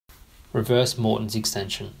Reverse Mortons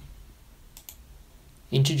Extension.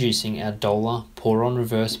 Introducing our DOLA Poron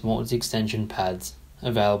Reverse Mortons Extension pads,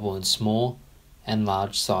 available in small and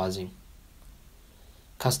large sizing.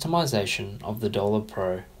 Customization of the DOLA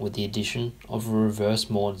Pro with the addition of a Reverse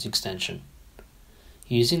Mortons extension.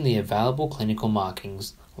 Using the available clinical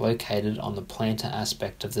markings located on the plantar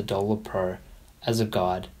aspect of the DOLA Pro as a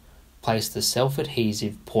guide, place the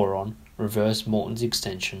self-adhesive Poron Reverse Mortons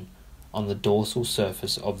extension on the dorsal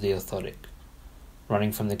surface of the orthotic,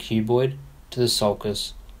 running from the cuboid to the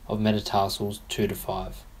sulcus of metatarsals 2 to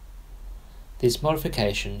 5. This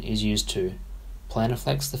modification is used to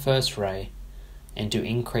plantarflex the first ray and to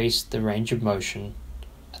increase the range of motion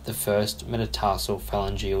at the first metatarsal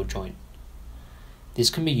phalangeal joint. This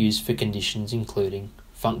can be used for conditions including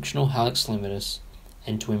functional hallux limitus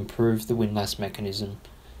and to improve the windlass mechanism,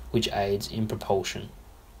 which aids in propulsion.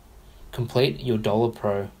 Complete your DOLA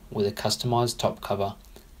Pro with a customized top cover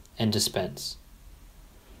and dispense.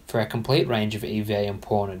 For our complete range of EVA and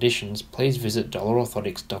Poron additions, please visit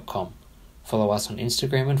DOLAorthotics.com. Follow us on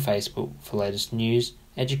Instagram and Facebook for latest news,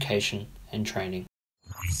 education, and training.